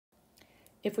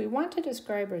if we want to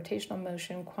describe rotational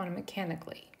motion quantum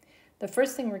mechanically, the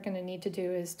first thing we're going to need to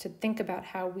do is to think about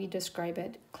how we describe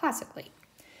it classically.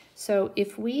 So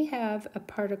if we have a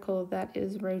particle that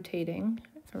is rotating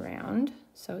around,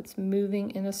 so it's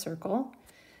moving in a circle,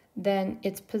 then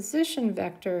its position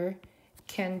vector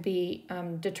can be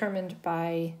determined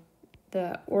by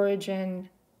the origin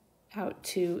out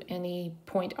to any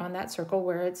point on that circle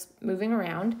where it's moving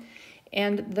around.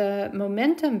 And the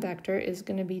momentum vector is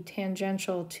going to be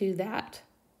tangential to that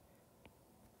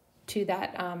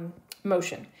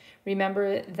motion.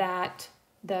 Remember that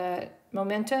the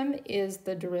momentum is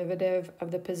the derivative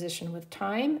of the position with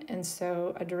time, and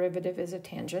so a derivative is a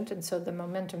tangent, and so the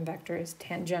momentum vector is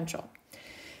tangential.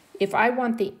 If I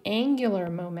want the angular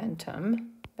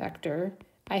momentum vector,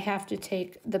 I have to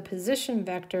take the position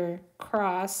vector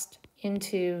crossed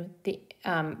into the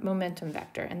momentum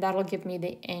vector, and that'll give me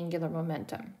the angular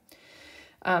momentum.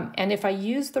 And if I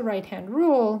use the right-hand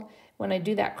rule, when I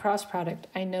do that cross product,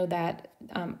 I know that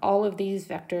all of these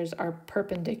vectors are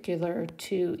perpendicular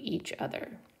to each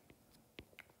other.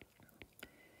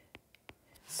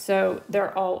 So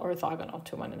they're all orthogonal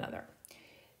to one another.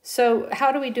 So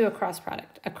how do we do a cross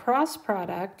product? A cross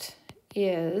product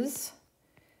is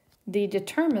the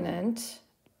determinant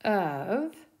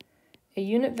of a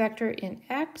unit vector in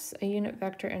x, a unit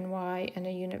vector in y, and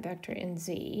a unit vector in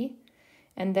z.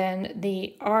 And then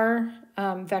the r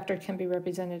vector can be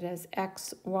represented as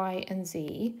x, y, and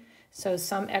z. So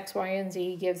some x, y, and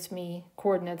z gives me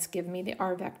coordinates, give me the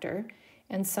r vector.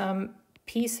 And some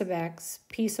p sub x,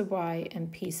 p sub y,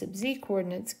 and p sub z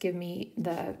coordinates give me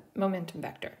the momentum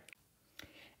vector.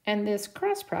 And this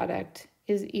cross product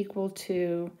is equal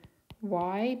to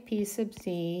y p sub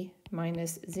z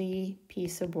minus z p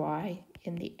sub y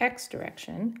in the x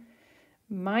direction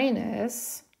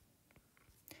minus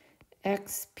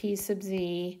x p sub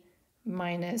z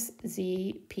minus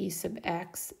z p sub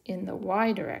x in the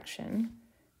y direction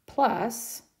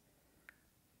plus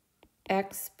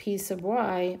x p sub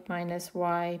y minus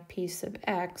y p sub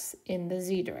x in the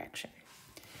z direction.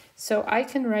 So I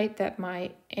can write that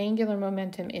my angular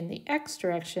momentum in the x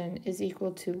direction is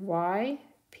equal to y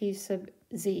p sub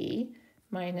z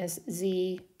minus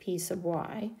z p sub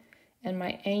y, and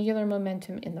my angular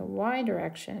momentum in the y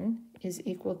direction is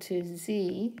equal to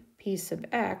z p sub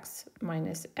x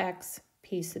minus x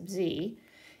p sub z,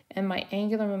 and my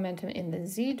angular momentum in the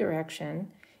z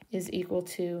direction is equal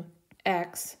to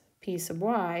x p sub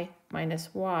y minus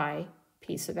y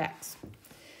p sub x.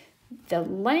 The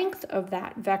length of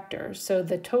that vector, so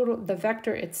the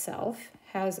vector itself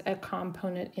has a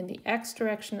component in the x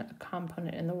direction, a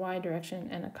component in the y direction,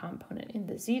 and a component in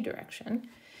the z direction.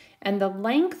 And the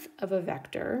length of a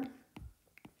vector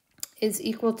is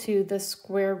equal to the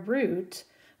square root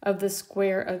of the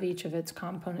square of each of its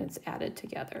components added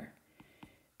together.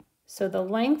 So the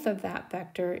length of that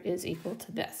vector is equal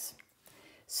to this.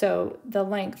 So the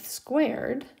length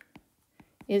squared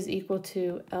is equal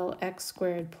to Lx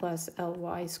squared plus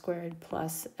Ly squared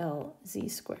plus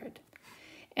Lz squared.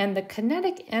 And the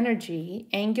kinetic energy,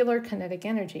 angular kinetic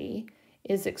energy,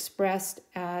 is expressed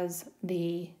as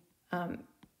the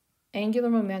angular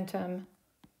momentum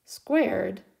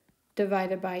squared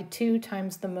divided by 2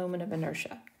 times the moment of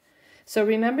inertia. So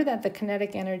remember that the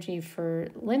kinetic energy for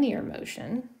linear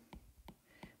motion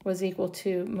was equal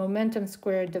to momentum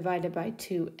squared divided by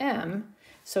 2m.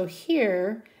 So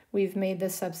here we've made the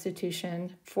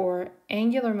substitution for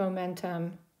angular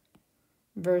momentum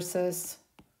versus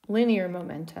linear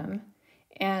momentum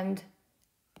and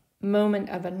moment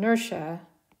of inertia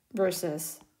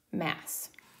versus mass.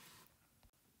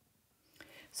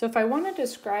 So if I want to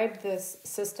describe this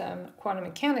system quantum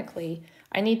mechanically,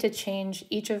 I need to change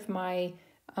each of my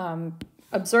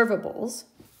observables,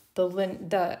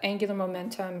 the angular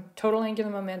momentum, total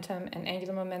angular momentum, and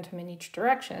angular momentum in each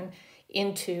direction,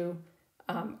 into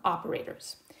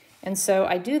operators. And so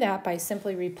I do that by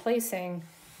simply replacing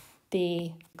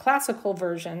the classical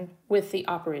version with the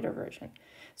operator version.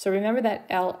 So remember that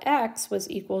Lx was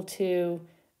equal to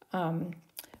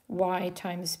y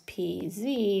times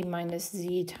pz minus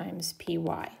z times py.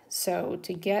 So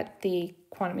to get the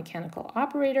quantum mechanical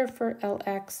operator for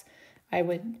Lx, I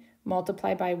would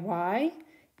multiply by y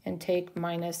and take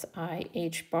minus I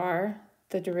h bar,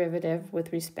 the derivative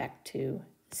with respect to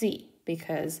z,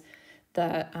 because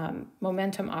the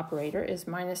momentum operator is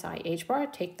minus I h bar,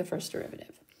 take the first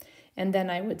derivative. And then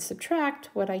I would subtract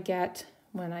what I get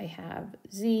when I have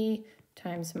z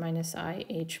times minus I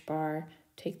h bar,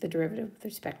 take the derivative with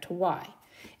respect to y.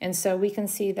 And so we can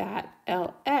see that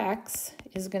Lx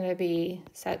is going to be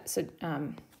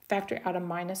factor out a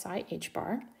minus I h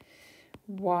bar.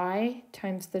 y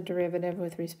times the derivative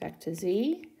with respect to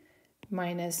z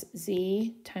minus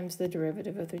z times the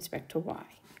derivative with respect to y.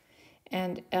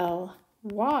 And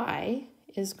Ly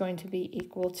is going to be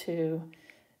equal to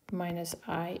minus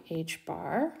IH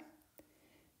bar,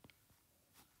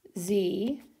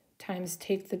 z times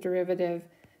take the derivative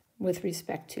with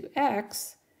respect to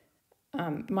x,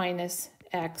 minus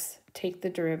x take the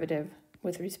derivative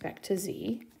with respect to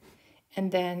z.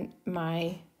 And then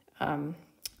my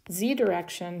z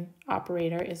direction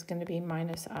operator is going to be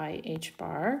minus IH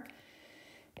bar,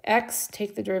 x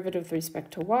take the derivative with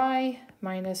respect to y,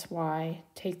 minus y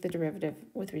take the derivative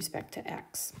with respect to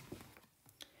x.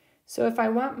 So if I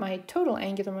want my total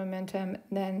angular momentum,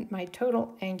 then my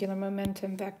total angular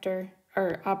momentum vector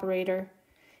or operator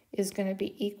is going to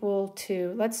be equal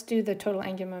to, let's do the total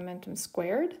angular momentum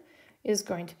squared, is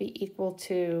going to be equal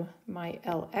to my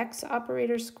Lx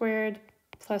operator squared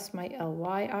plus my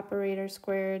Ly operator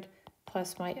squared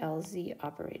plus my Lz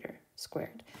operator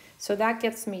squared. So that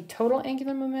gets me total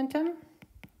angular momentum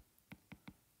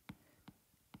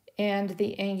and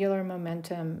the angular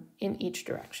momentum in each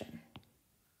direction.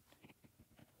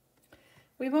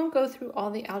 We won't go through all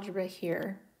the algebra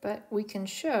here, but we can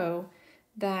show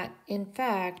that, in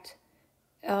fact,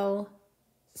 L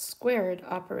squared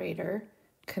operator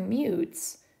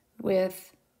commutes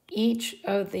with each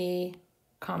of the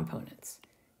components.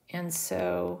 And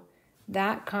so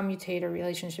that commutator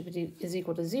relationship is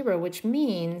equal to 0, which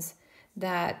means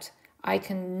that I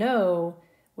can know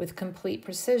with complete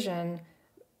precision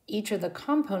each of the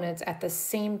components at the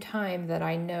same time that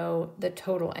I know the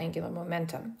total angular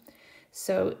momentum.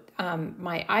 So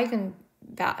my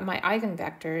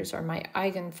eigenvectors or my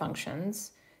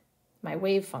eigenfunctions, my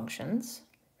wave functions,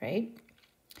 right,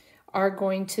 are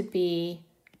going to be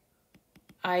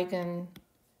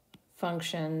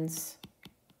eigenfunctions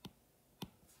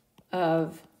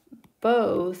of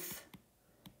both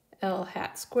L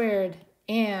hat squared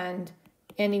and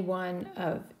one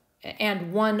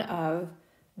of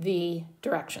the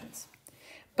directions.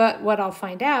 But what I'll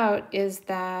find out is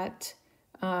that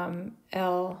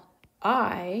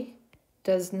Li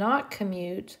does not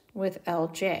commute with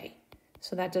Lj,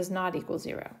 so that does not equal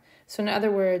 0. So in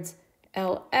other words,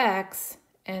 Lx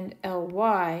and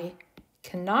Ly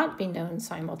cannot be known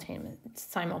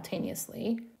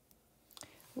simultaneously.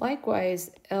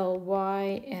 Likewise,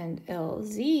 Ly and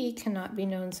Lz cannot be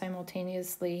known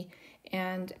simultaneously,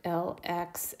 and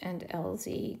Lx and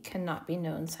Lz cannot be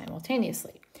known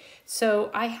simultaneously.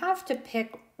 So I have to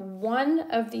pick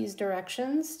one of these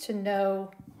directions to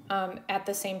know at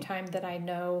the same time that I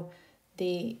know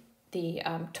the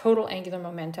total angular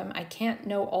momentum. I can't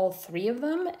know all three of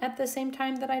them at the same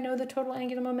time that I know the total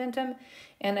angular momentum,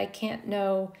 and I can't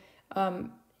know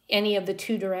any of the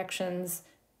two directions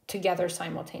together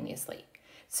simultaneously.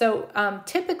 So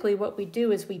typically what we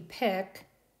do is we pick,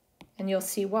 and you'll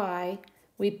see why,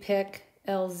 we pick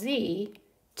Lz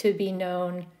to be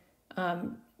known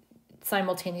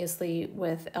simultaneously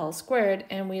with L squared,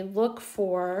 and we look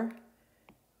for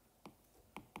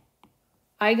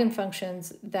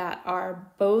eigenfunctions that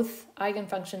are both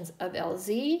eigenfunctions of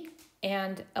Lz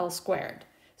and L squared,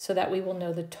 so that we will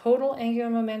know the total angular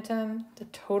momentum, the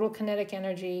total kinetic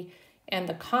energy, and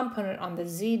the component on the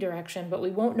z direction, but we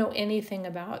won't know anything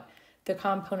about the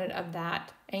component of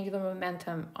that angular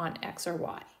momentum on x or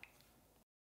y.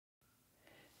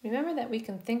 Remember that we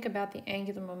can think about the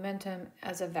angular momentum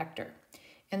as a vector.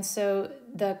 And so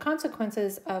the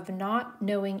consequences of not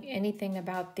knowing anything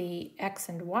about the x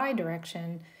and y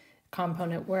direction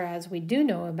component, whereas we do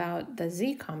know about the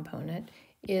z component,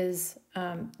 is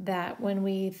that when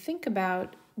we think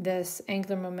about this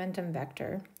angular momentum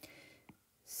vector,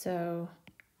 so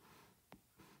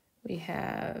we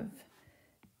have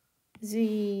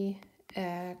z,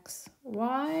 x,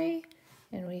 y,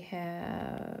 and we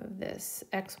have this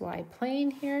xy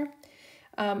plane here.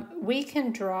 We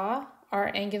can draw our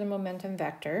angular momentum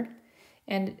vector,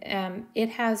 and it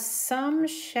has some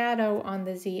shadow on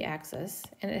the z-axis,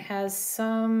 and it has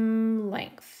some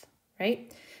length,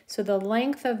 right? So the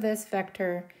length of this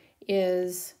vector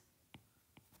is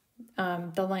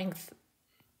the length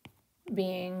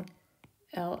being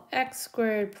Lx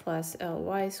squared plus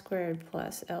Ly squared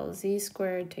plus Lz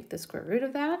squared. Take the square root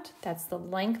of that. That's the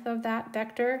length of that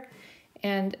vector.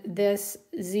 And this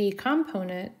z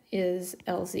component is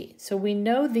Lz. So we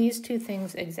know these two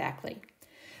things exactly.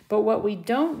 But what we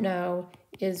don't know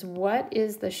is what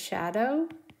is the shadow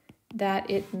that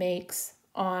it makes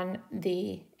on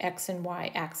the x and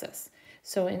y axis.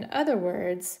 So in other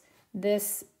words, the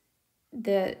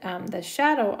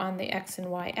shadow on the x and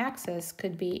y axis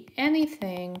could be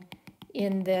anything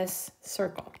in this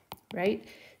circle, right?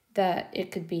 that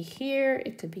it could be here,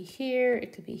 it could be here,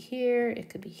 it could be here, it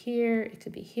could be here, it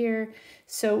could be here.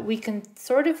 So we can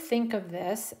sort of think of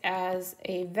this as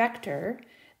a vector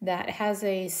that has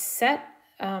a set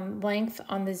length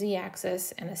on the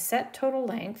z-axis and a set total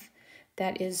length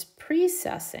that is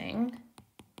precessing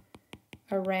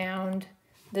around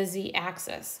the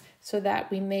z-axis, so that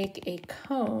we make a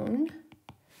cone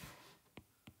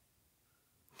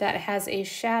that has a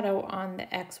shadow on the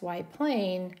xy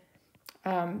plane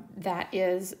that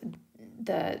is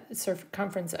the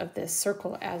circumference of this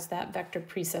circle as that vector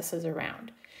precesses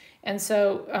around. And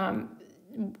so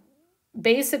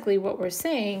basically what we're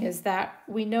saying is that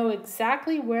we know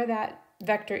exactly where that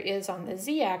vector is on the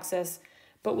z-axis,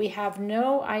 but we have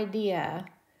no idea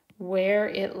where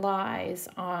it lies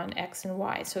on x and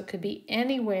y. So it could be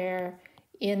anywhere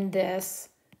in this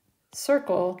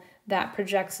circle that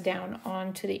projects down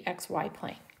onto the xy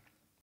plane.